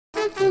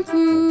For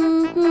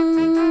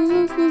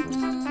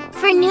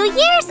New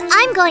Year's,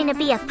 I'm going to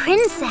be a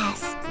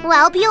princess.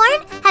 Well,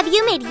 Bjorn, have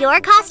you made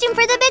your costume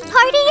for the big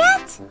party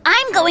yet?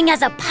 I'm going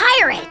as a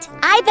pirate.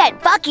 I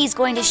bet Bucky's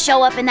going to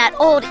show up in that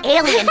old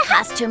alien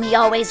costume he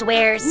always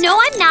wears. No,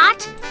 I'm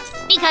not.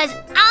 Because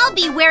I'll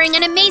be wearing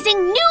an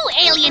amazing new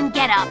alien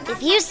getup.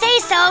 If you say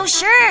so,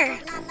 sure.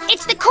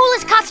 It's the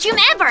coolest costume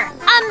ever.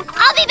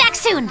 I'll be back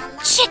soon.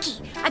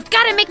 Chicky, I've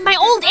got to make my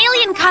old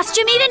alien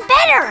costume even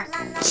better.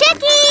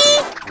 Chicky!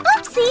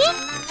 Oopsie!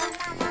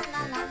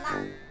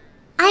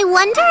 I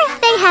wonder if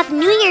they have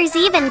New Year's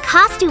Eve and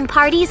costume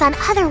parties on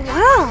other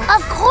worlds.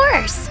 Of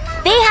course.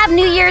 They have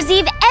New Year's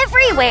Eve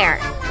everywhere,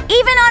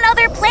 even on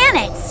other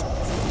planets.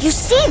 You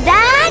see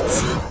that?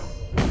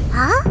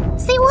 Huh?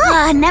 See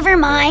what? Never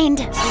mind.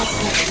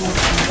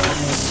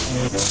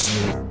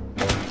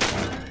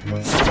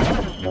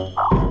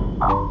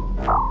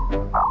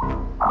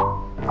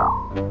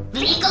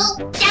 Legal,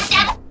 dap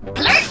dap,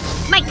 blurt.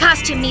 My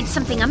costume needs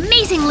something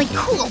amazingly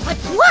cool, but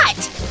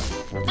what?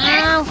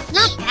 No,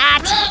 not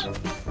that.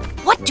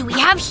 What do we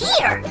have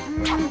here?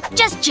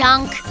 Just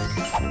junk.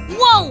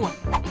 Whoa!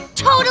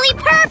 Totally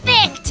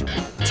perfect!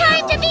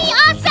 Time to be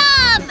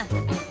awesome!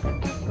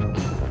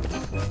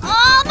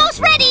 Almost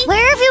ready!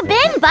 Where have you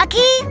been,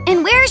 Bucky?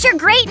 And where's your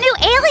great new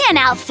alien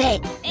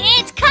outfit?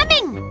 It's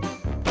coming!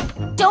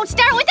 Don't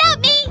start without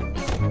me!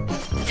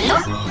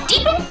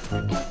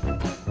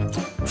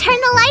 Turn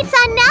the lights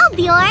on now,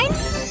 Bjorn.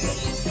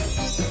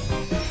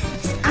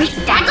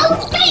 Squeak-dackle,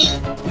 ski!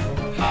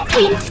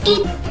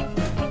 Clink-ski!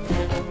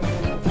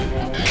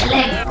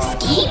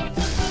 Click-ski!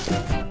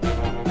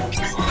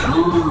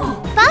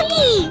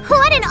 Bucky,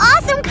 what an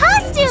awesome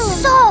costume!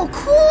 So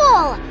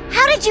cool!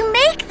 How did you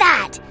make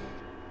that?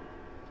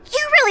 You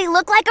really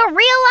look like a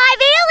real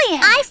live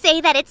alien! I say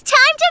that it's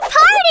time to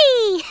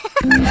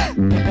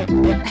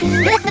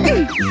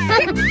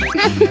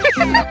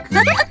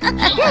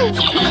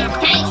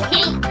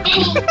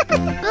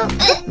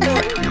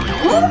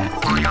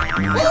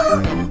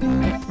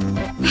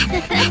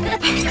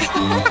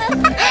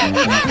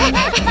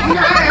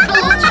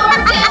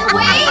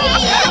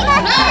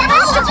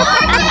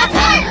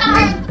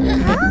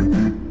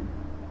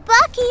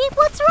Bucky,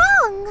 what's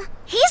wrong?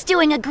 He's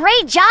doing a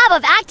great job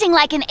of acting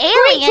like an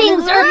alien.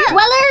 Greetings, Earth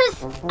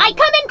dwellers! I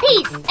come in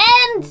peace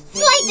and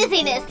slight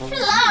dizziness.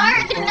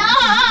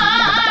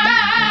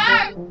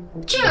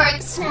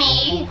 Jerks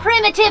me.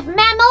 Primitive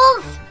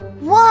mammals!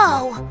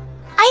 Whoa!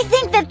 I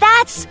think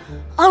that's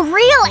a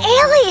real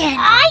alien!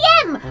 I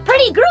am!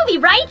 Pretty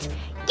groovy, right?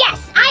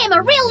 Yes, I am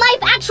a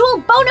real-life, actual,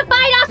 bona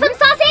fide awesome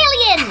sauce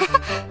alien!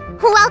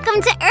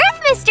 Welcome to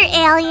Earth, Mr.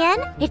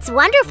 Alien. It's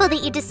wonderful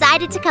that you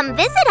decided to come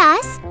visit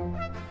us.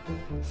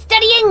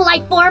 Studying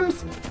life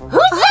forms.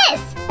 Who's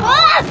this?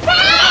 Oh,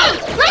 hey!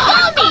 Let go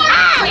of me!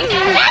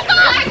 Back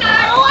off!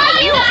 Who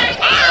are you?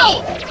 Ow!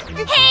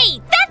 Hey,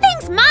 that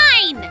thing's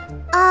mine!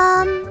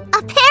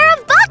 A pair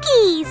of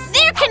Buckies!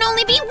 There can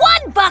only be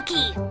one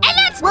Bucky! And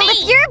that's Well, me!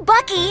 if you're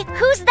Bucky,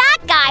 who's that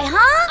guy,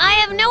 huh? I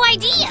have no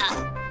idea.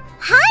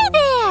 Hi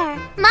there!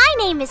 My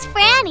name is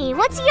Franny.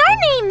 What's your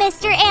name,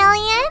 Mr.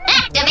 Alien?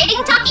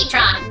 Activating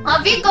Talkitron.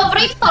 ¿Habéis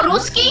говорит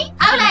по-русски?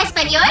 ¿Habla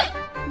español?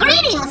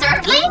 Greetings,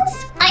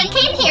 Earthlings! I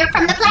came here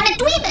from the planet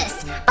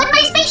Dweebus, but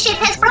my spaceship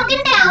has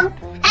broken down,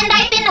 and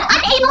I've been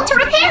unable to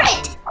repair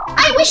it.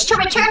 I wish to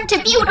return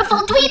to beautiful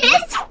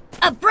Dweebus.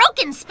 A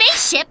broken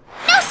spaceship?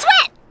 No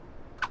sweat!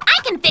 I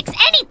can fix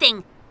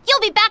anything! You'll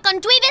be back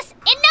on Dweebus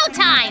in no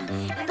time!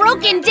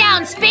 Broken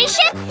down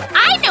spaceship?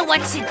 I know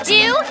what to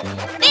do!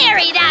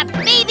 Bury that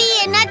baby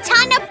in a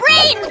ton of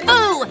brain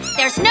foo!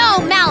 There's no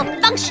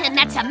malfunction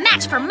that's a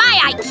match for my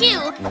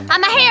IQ!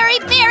 I'm a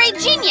hairy-berry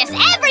genius!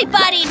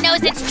 Everybody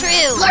knows it's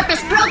true!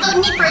 Florpus progo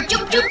nipper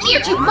jup jup ear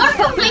to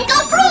marpo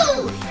plinko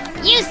proo!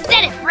 You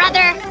said it,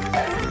 brother!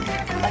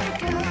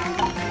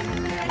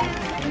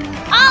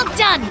 All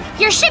done!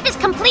 Your ship is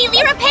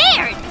completely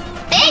repaired!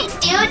 Thanks,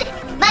 dude!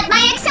 But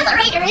my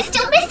accelerator is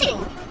still missing!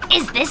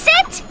 Is this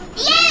it?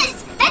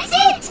 Yes! That's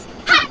it!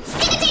 Ha!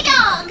 Diggity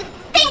dog!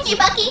 Thank you,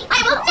 Bucky!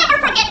 I will never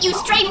forget you,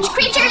 strange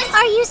creatures!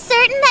 Are you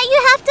certain that you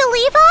have to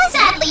leave us?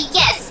 Sadly,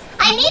 yes.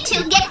 I need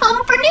to get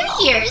home for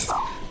New Year's.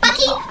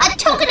 Bucky, a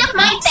token of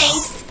my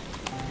thanks.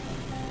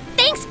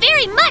 Thanks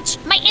very much,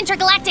 my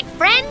intergalactic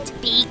friend.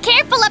 Be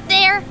careful up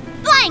there.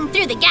 Flying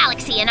through the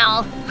galaxy and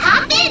all.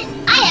 Hop in.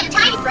 I have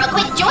time for a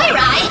quick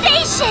joyride.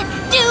 Spaceship!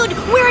 Dude,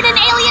 we're in an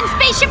alien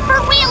spaceship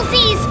for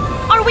realsies!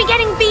 Are we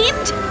getting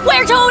beamed?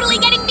 We're totally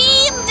getting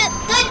beamed!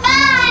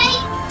 Goodbye,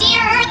 dear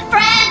Earth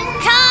friends.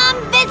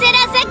 Come visit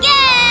us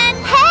again!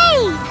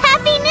 Hey!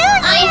 Happy New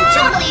Year! I'm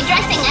totally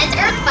dressing as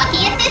Earth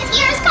Bucky at this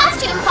year's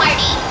costume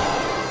party.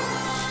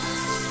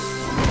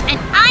 And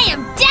I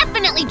am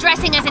definitely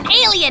dressing as an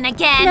alien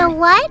again! You know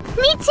what?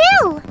 Me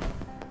too!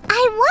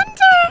 I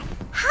wonder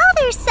how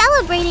they're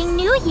celebrating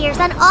New Year's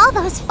on all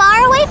those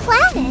faraway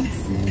planets.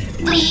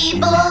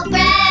 Gleeble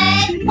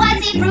Greg,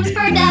 Wazi Fruits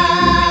for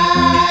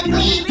Doug,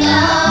 Gleego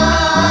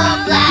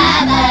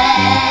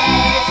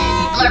Flabbus,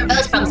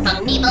 Florpos from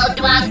Spunk Nebo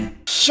Dwag.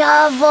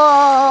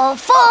 Shovel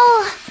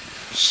full!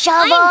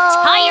 Shovel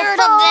I'm tired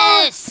full. of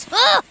this!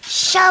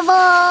 shovel.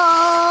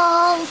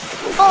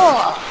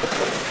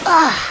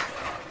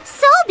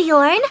 So,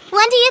 Bjorn,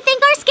 when do you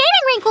think our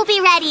skating rink will be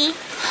ready?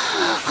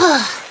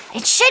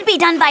 It should be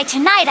done by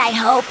tonight, I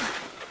hope.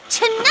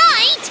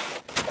 Tonight?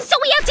 So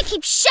we have to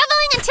keep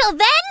shoveling until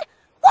then?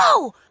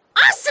 Whoa!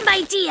 Awesome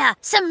idea!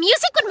 Some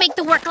music would make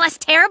the work less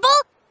terrible.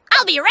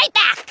 I'll be right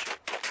back.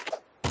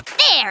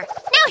 There!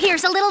 Now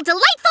here's a little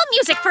delightful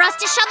music for us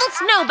to shovel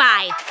snow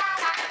by.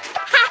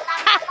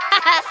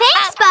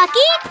 Thanks,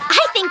 Bucky.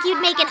 I think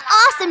you'd make an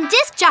awesome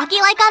disc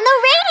jockey like on the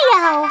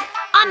radio.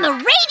 On the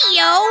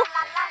radio?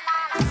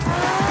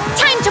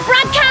 Time to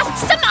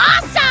broadcast some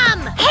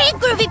awesome! Hey,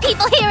 groovy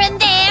people here and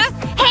there!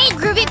 Hey,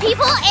 groovy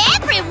people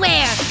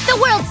everywhere! The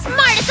world's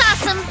smartest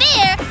awesome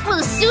bear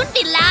will soon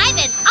be live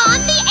and on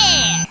the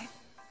air!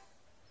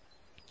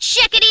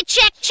 Checkity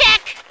check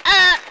check!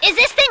 Is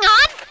this thing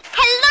on?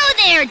 Hello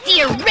there,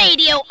 dear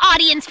radio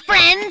audience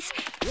friends!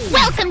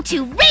 Welcome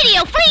to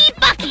Radio Free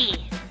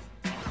Bucky!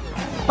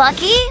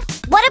 Bucky,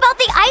 what about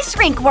the ice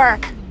rink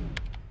work?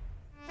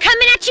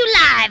 Coming at you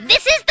live,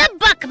 this is the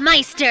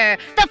Buckmeister,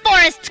 the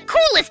forest's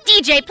coolest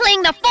DJ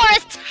playing the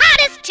forest's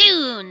hottest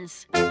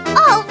tunes.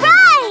 All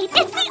right!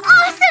 It's the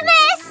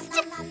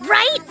awesomest!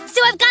 Right?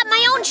 So I've got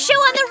my own show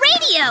on the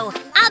radio.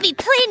 I'll be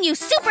playing you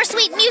super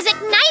sweet music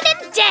night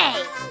and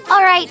day.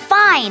 All right,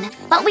 fine.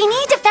 But we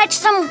need to fetch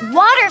some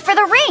water for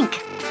the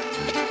rink.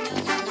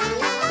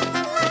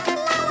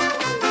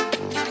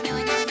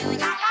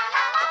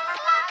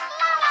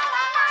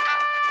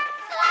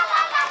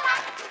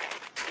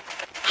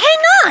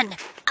 Hang on.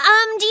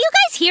 Do you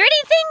guys hear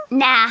anything?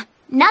 Nah,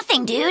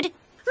 nothing, dude.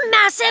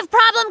 Massive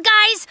problem,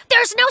 guys.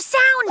 There's no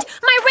sound.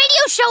 My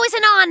radio show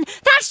isn't on.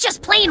 That's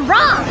just plain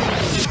wrong.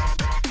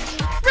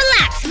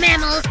 Relax,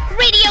 mammals.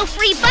 Radio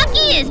Free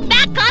Bucky is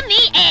back on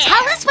the air.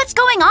 Tell us what's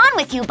going on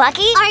with you,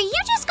 Bucky. Are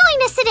you just going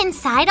to sit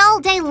inside all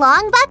day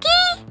long,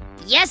 Bucky?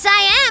 Yes,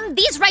 I am.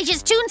 These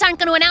righteous tunes aren't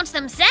going to announce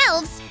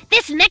themselves.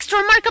 This next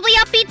remarkably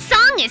upbeat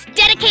song is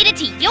dedicated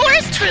to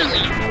yours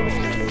truly.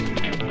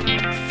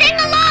 Sing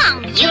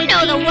along. You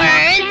know the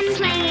words.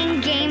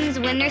 Playing games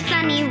when there's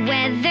sunny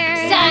weather.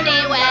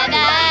 Sunny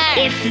weather.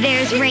 If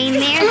there's rain,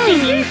 they're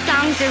singing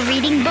songs or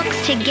reading books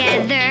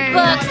together.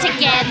 Books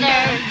together.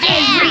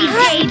 Every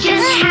day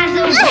just has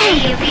a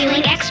way of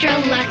feeling extra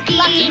lucky.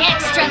 Lucky,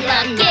 extra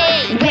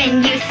lucky.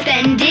 When you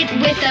spend it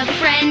with a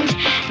friend,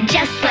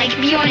 just like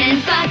Bjorn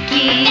and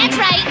Bucky. That's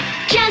right.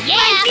 Just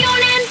like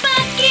Bjorn and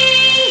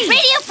Bucky.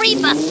 Radio Free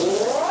Bucky.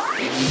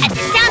 At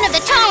the sound of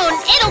the tone,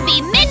 it'll be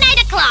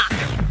midnight o'clock.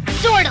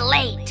 Sorta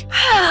late.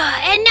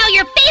 And now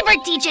your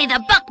favorite DJ,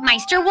 the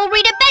Buckmeister, will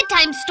read a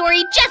bedtime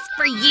story just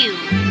for you.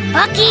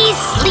 Bucky's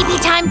Sleepy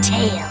Time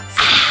Tales.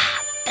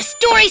 The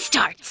story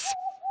starts.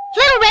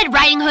 Little Red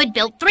Riding Hood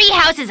built 3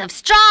 houses of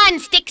straw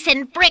and sticks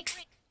and bricks.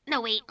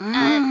 No, wait.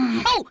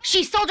 Oh,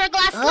 she sold her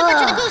glass slipper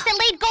to the goose that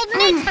laid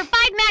golden eggs for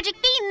 5 magic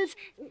beans.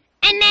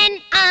 And then,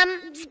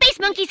 space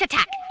monkeys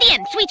attack. The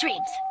end. Sweet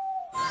dreams.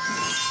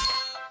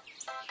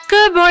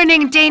 Good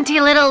morning, dainty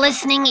little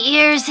listening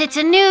ears. It's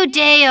a new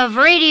day of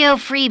Radio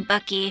Free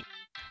Bucky.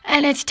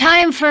 And it's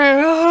time for,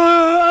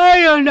 I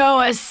don't know,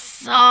 a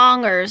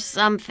song or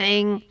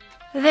something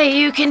that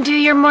you can do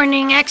your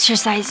morning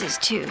exercises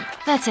to.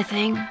 That's a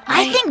thing.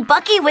 I think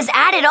Bucky was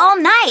at it all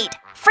night.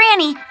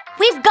 Franny,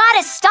 we've got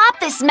to stop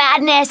this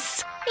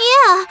madness.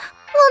 Yeah,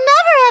 we'll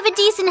never have a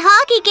decent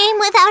hockey game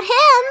without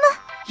him.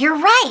 You're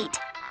right.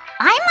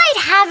 I might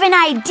have an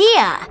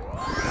idea.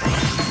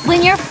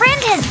 When your friend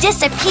has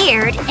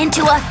disappeared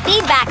into a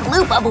feedback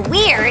loop of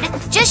weird,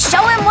 just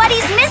show him what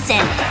he's missing,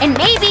 and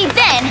maybe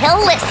then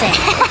he'll listen.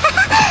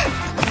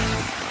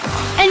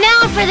 And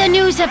now for the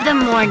news of the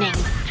morning.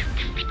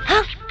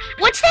 Huh?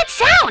 What's that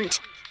sound?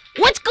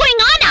 What's going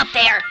on out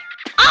there?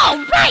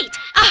 Oh, right!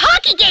 A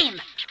hockey game!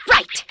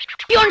 Right!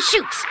 Bjorn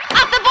shoots!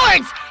 Off the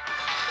boards!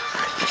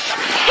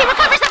 He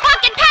recovers the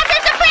puck and passes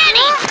to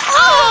Franny!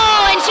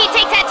 Oh, and she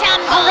takes a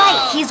tumble! All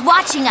right, he's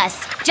watching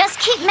us. Just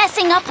keep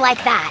messing up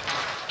like that.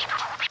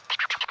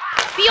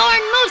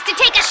 Bjorn moves to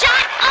take a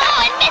shot.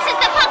 Oh, and misses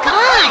the puck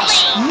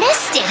completely.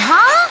 Missed it,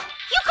 huh?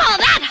 You call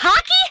that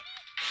hockey?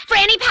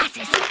 Franny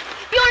passes.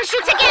 Bjorn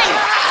shoots again.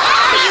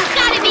 Oh, you've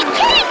got to be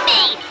kidding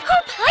me! Who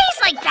plays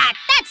like that?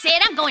 That's it.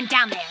 I'm going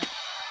down there.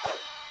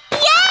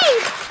 Yay!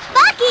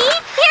 Bucky,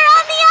 you're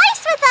on the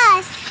ice with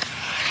us.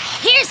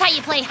 Here's how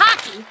you play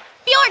hockey.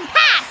 Bjorn,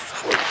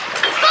 pass.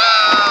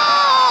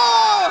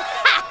 Goal!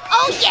 Ha!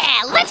 Oh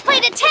yeah, let's play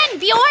to 10,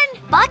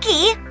 Bjorn.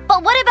 Bucky,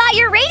 but what about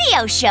your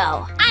radio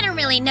show? I don't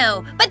really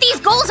know, but these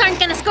goals aren't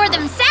gonna score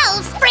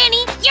themselves.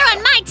 Franny, you're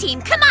on my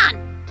team. Come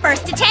on.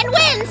 First to 10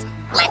 wins.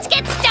 Let's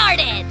get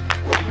started.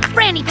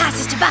 Franny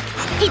passes to Bucky.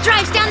 He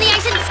drives down the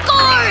ice and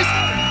scores.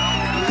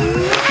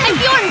 And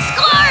Bjorn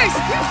scores.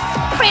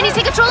 Franny's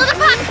in control of the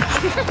puck.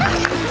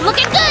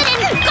 Looking good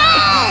and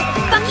goal.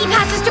 Bucky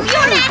passes to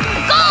Bjorn and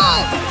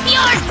goal.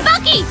 Bjorn,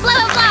 Bucky, blah,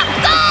 blah, blah.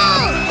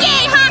 Goal.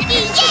 Yay,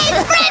 hockey. Yay,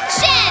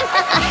 friendship.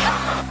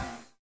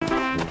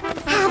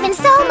 Having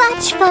so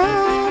much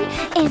fun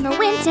in the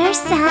winter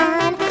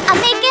sun. I'm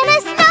making a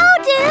snow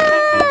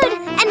dude,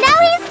 and now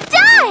he's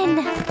done.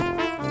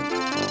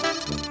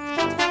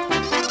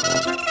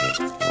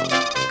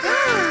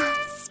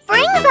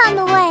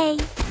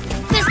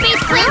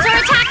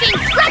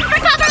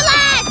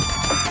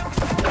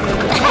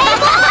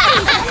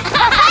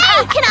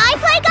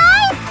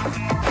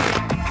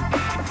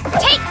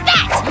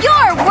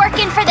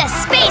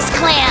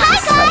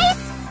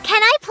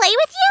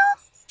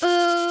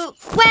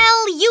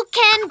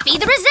 Don't be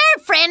the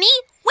reserve, Franny.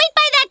 Wait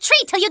by that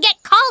tree till you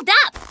get called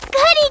up.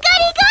 Goody,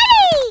 goody,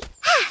 goody!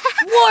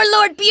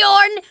 Warlord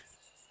Bjorn,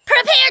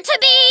 prepare to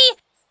be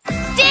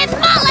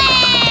demolished!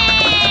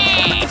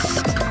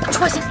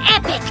 'Twas an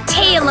epic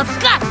tale of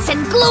guts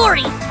and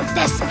glory.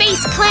 The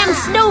Space Clam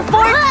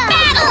Snowboard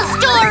battle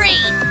story!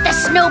 The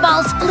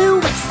snowballs flew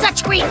with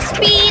such great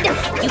speed,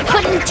 you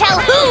couldn't tell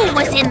who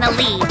was in the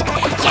lead.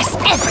 Yes,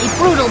 every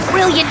brutal,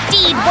 brilliant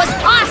deed was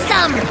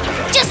awesome!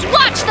 Just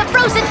watch the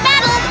frozen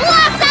battle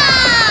blossom!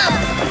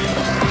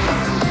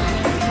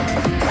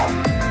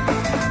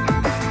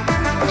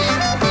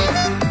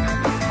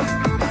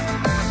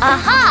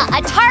 Aha,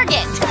 a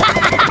target!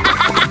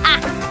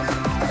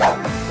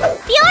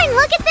 Bjorn,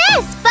 look at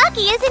this!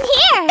 Bucky isn't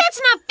here!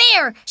 That's not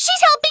fair!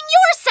 She's helping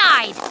your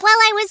side! Well,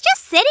 I was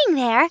just sitting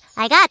there.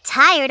 I got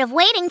tired of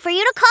waiting for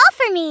you to call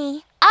for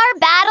me. Our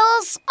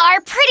battles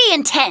are pretty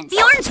intense.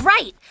 Bjorn's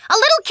right. A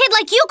little kid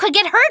like you could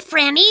get hurt,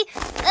 Franny.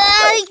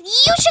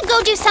 You should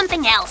go do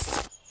something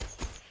else.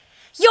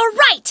 You're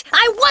right!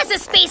 I was a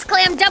Space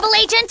Clam double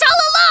agent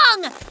all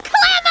along!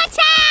 Clam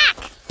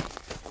attack!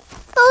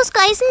 Those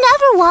guys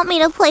never want me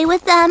to play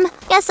with them.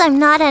 Guess I'm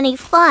not any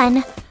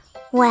fun.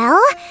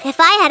 Well, if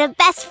I had a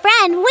best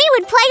friend, we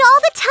would play all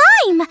the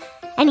time.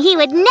 And he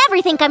would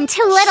never think I'm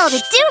too little to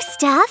do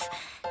stuff.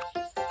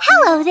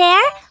 Hello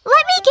there.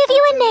 Let me give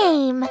you a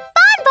name.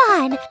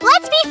 Bonbon.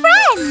 Let's be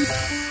friends.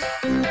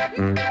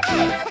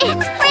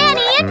 It's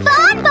Franny and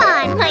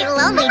Bonbon. My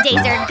lonely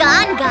days are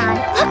gone.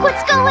 Look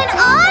what's going on.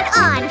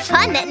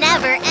 Fun that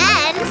never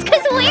ends,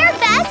 'cause we're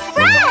best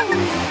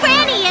friends.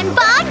 Franny and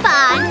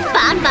Bonbon.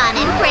 Bonbon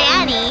and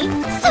Franny.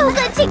 So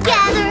good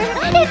together.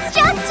 It's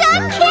just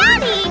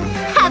uncanny.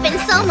 Having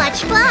so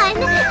much fun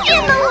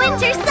in the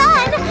winter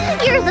sun.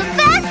 You're the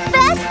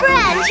best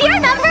friend. You're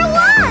number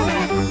one.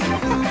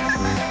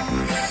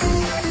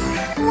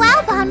 Wow,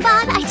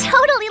 Bonbon, I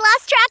totally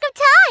lost track of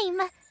time.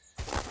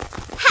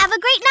 Have a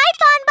great night,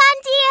 Bonbon,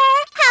 dear.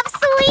 Have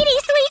sweet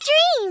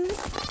dreams.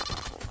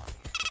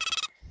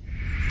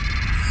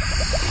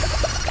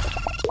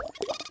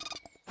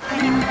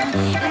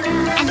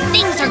 And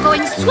things are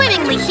going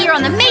swimmingly here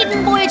on the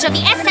maiden voyage of the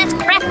SS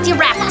Crafty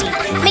Rafty,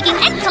 making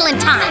excellent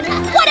time.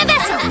 What a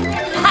vessel!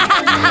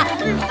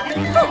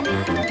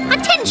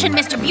 Attention,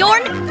 Mr.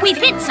 Bjorn. We've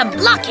hit some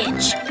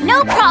blockage.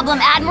 No problem,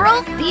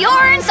 Admiral.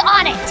 Bjorn's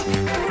on it.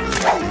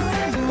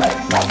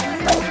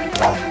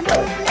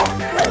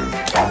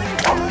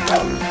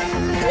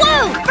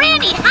 Whoa,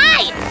 Franny,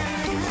 hi!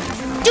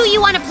 Do you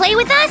want to play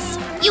with us?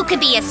 You could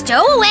be a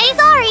stowaway.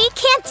 Sorry,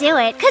 can't do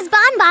it, 'cause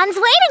Bonbon's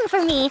waiting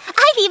for me.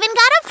 I've even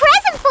got a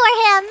present for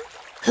him.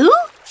 Who?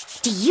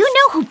 Do you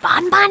know who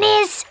Bonbon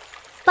is?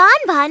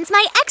 Bonbon's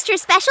my extra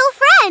special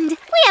friend.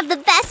 We have the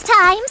best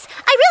times.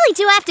 I really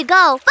do have to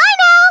go. Bye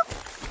now!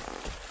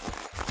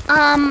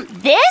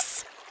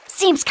 This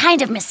seems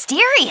kind of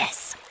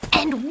mysterious.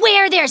 And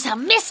where there's a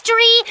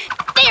mystery,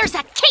 there's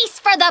a case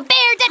for the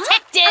Bear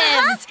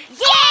Detectives!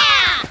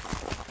 Yeah!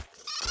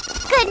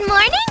 Good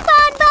morning,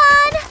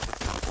 Bonbon!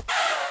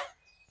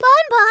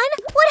 Bonbon,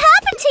 what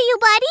happened to you,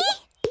 buddy?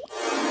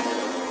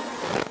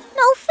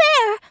 No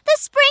fair. The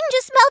spring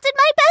just melted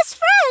my best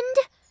friend.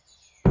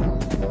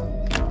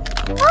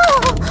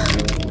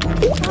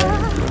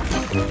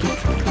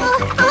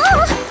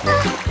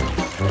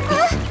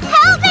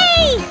 Help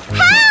me!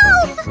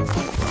 Help!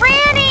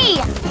 Franny,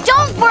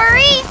 don't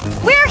worry.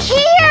 We're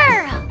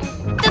here.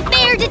 The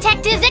Bear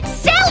Detectives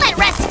excel at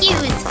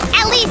rescues!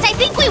 At least I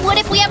think we would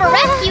if we ever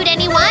rescued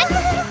anyone!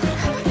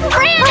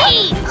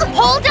 Franny!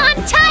 Hold on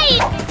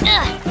tight!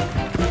 Ugh.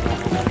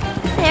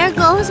 There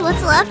goes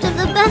what's left of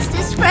the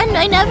bestest friend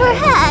I never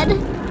had.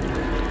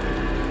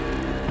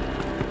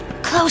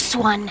 Close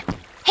one.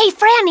 Hey,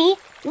 Franny,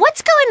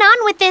 what's going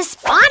on with this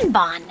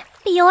Bonbon?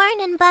 Bjorn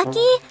and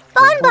Bucky,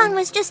 Bonbon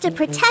was just a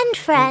pretend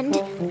friend,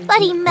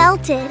 but he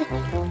melted.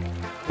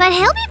 But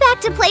he'll be back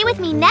to play with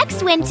me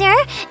next winter,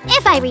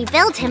 if I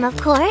rebuild him, of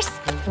course.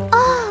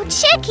 Oh,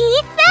 Chicky,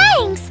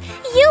 thanks!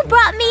 You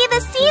brought me the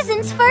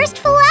season's first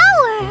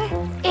flower.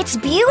 It's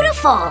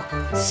beautiful.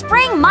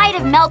 Spring might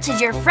have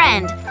melted your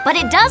friend, but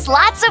it does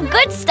lots of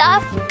good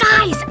stuff.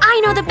 Guys, I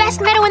know the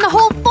best meadow in the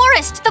whole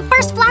forest. The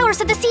first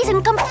flowers of the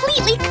season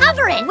completely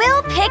cover it.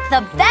 We'll pick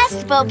the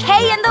best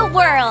bouquet in the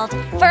world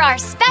for our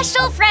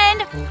special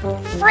friend,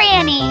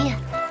 Franny.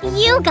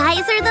 You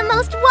guys are the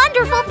most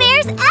wonderful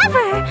bears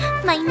ever!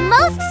 My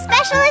most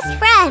specialist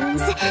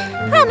friends.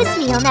 Promise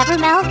me you'll never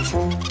melt.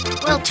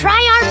 We'll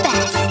try our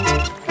best.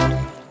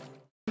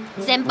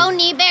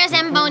 Zamboni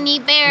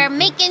bear,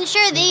 making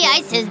sure the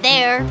ice is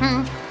there.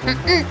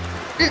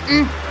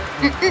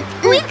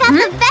 We've got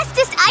the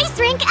bestest ice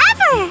rink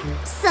ever!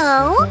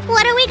 So,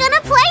 what are we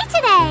gonna play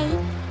today?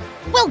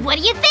 Well, what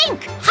do you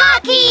think?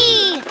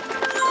 Hockey!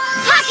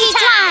 Hockey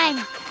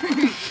time!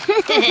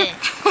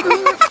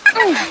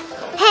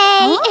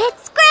 Hey,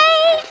 it's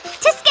great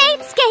to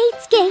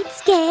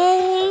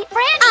skate.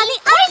 Franny, On the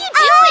what are you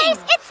doing? ice.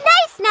 It's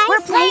nice.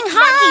 We're playing nice.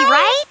 hockey,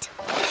 right?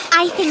 I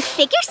I think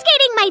figure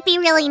skating might be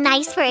really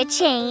nice for a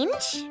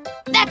change.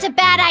 That's a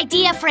bad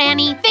idea,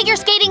 Franny. Figure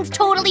skating's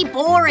totally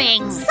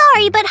boring.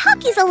 Sorry, but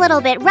hockey's a little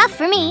bit rough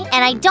for me,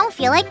 and I don't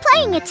feel like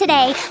playing it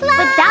today.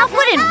 But that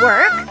wouldn't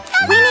work.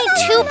 We need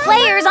 2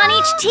 players on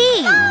each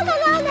team.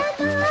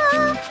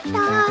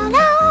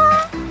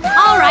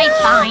 All right,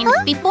 fine.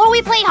 Before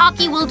we play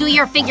hockey, we'll do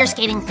your figure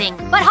skating thing.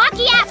 But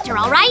hockey after,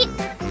 all right?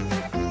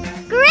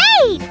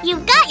 Great!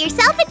 You've got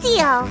yourself a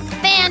deal.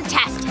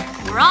 Fantastic.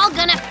 We're all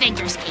gonna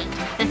figure skate.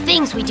 The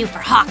things we do for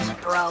hockey,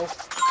 bro.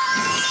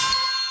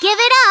 Give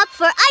it up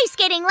for ice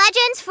skating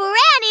legends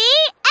Franny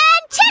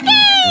and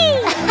Chicky!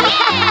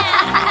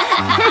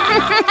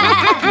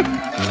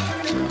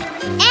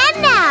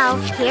 And now,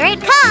 here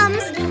it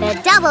comes, the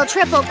double,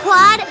 triple,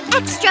 quad,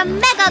 extra,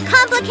 mega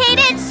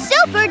complicated,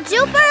 super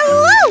duper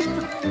loop!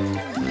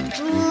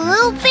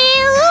 Loopy,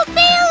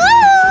 loopy,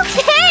 loop!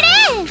 There it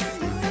is!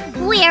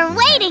 We're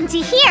waiting to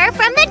hear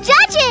from the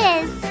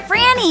judges!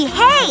 Franny,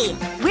 hey!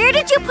 Where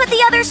did you put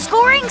the other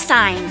scoring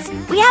signs?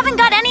 We haven't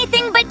got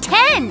anything but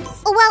 10s.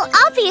 Well,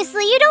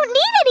 obviously you don't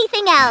need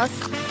anything else.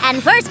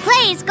 And first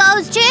place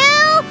goes to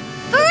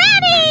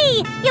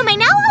Franny! You may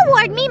now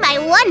award me my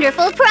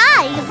wonderful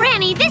prize.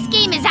 Franny, this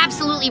game is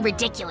absolutely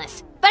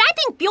ridiculous. But I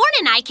think Bjorn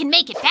and I can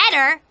make it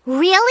better.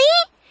 Really?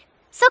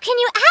 So can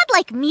you add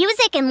like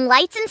music and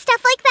lights and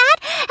stuff like that?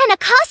 And a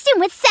costume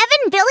with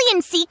 7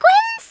 billion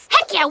sequins?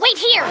 Heck yeah, wait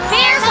here.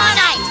 Bears on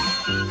ice.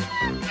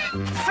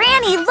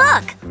 Franny,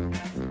 look!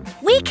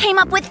 We came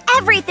up with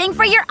everything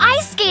for your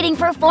ice skating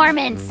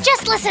performance.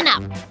 Just listen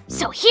up.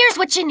 So here's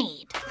what you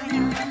need.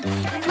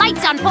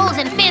 Lights on poles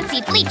and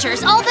fancy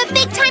bleachers, all the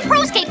big-time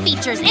pro skate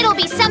features. It'll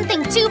be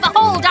something to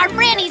behold, our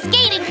Franny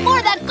skating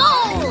for the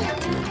gold.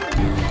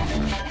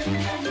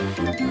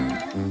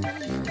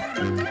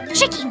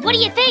 Chicky, what do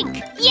you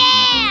think?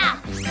 Yeah!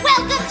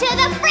 Welcome to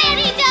the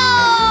Franny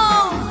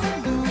Dome!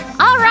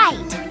 All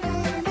right,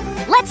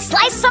 let's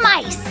slice some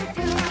ice.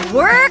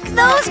 Work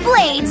those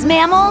blades,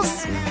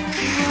 mammals.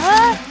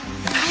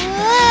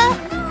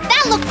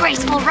 That looked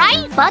graceful,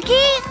 right?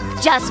 Bucky,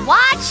 just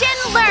watch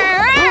and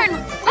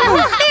learn.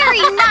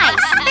 Very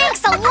nice,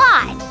 thanks a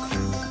lot.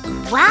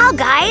 Wow,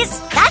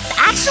 guys, that's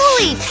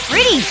actually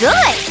pretty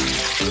good.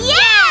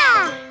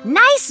 Yeah!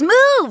 Nice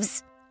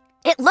moves.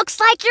 It looks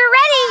like you're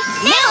ready.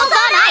 Nails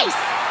on ice!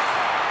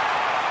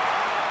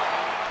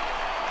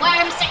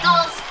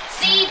 Wormsicles,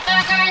 seed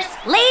burgers.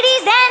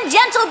 Ladies and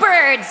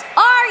gentlebirds,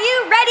 are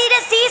you ready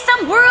to see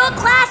some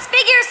world-class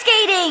figure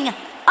skating?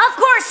 Of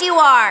course you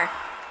are.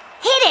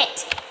 Hit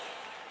it.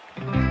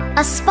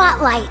 A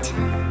spotlight,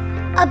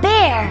 a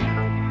bear,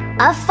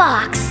 a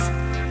fox.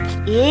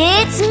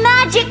 It's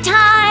magic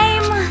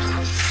time.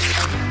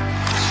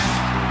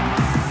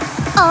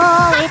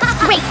 Oh, it's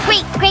great,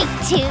 great, great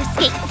to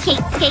skate,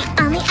 skate, skate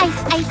on the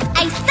ice, ice,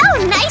 ice. So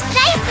nice,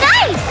 nice,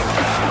 nice!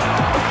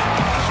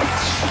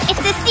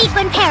 It's a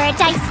sequin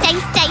paradise,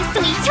 dice, dice.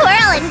 We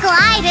twirl and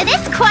glide, and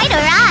it's quite a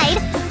ride.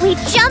 We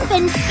jump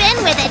and spin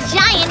with a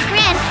giant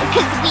grin,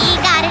 'cause we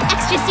got an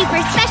extra, super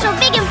special,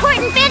 big,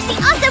 important, fancy,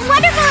 awesome,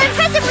 wonderful,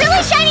 impressive,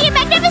 really shiny, and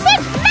magnificent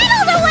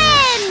medal to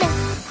win!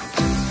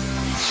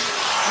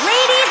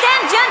 Ladies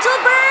and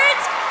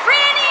gentlebirds,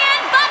 Franny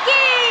and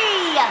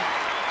Bucky!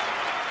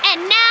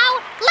 And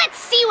now, let's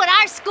see what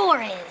our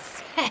score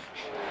is.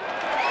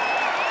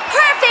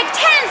 Perfect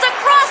 10s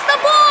across the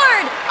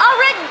board! A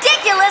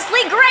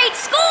ridiculously great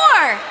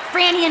score!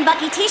 Franny and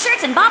Bucky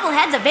t-shirts and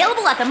bobbleheads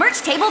available at the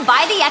merch table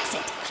by the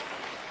exit.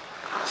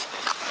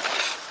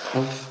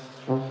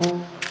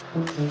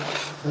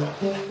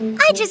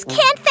 I just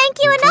can't thank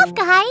you enough,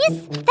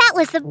 guys. That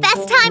was the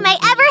best time I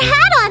ever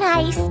had on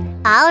ice.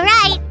 All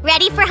right,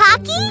 ready for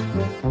hockey?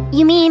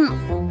 You mean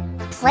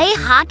play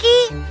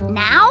hockey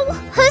now?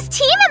 Whose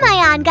team am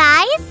I on,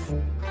 guys?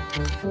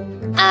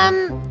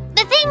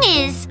 The thing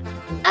is,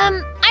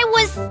 I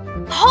was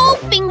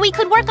hoping we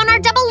could work on our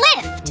double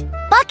lift.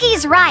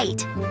 Bucky's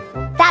right.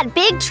 That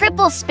big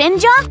triple spin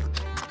jump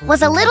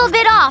was a little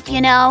bit off, you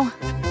know.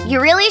 You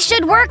really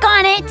should work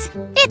on it.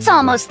 It's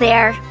almost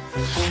there.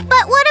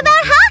 But what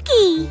about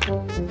hockey?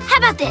 How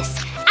about this?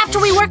 After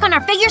we work on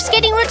our figure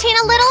skating routine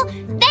a little,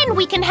 then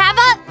we can have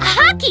a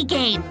hockey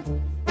game.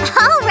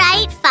 All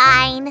right,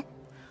 fine.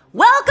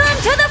 Welcome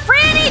to the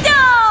Franny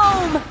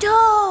Dome!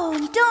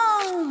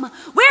 Dome,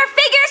 where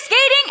figure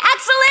skating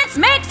excellence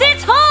makes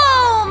its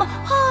home!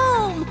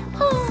 Home.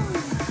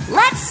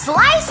 Let's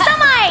slice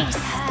some ice!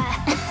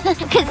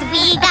 'Cause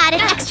we got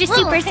an extra,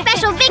 super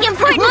special, big,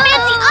 important,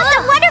 fancy,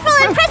 awesome, wonderful,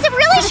 impressive,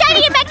 really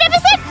shiny, and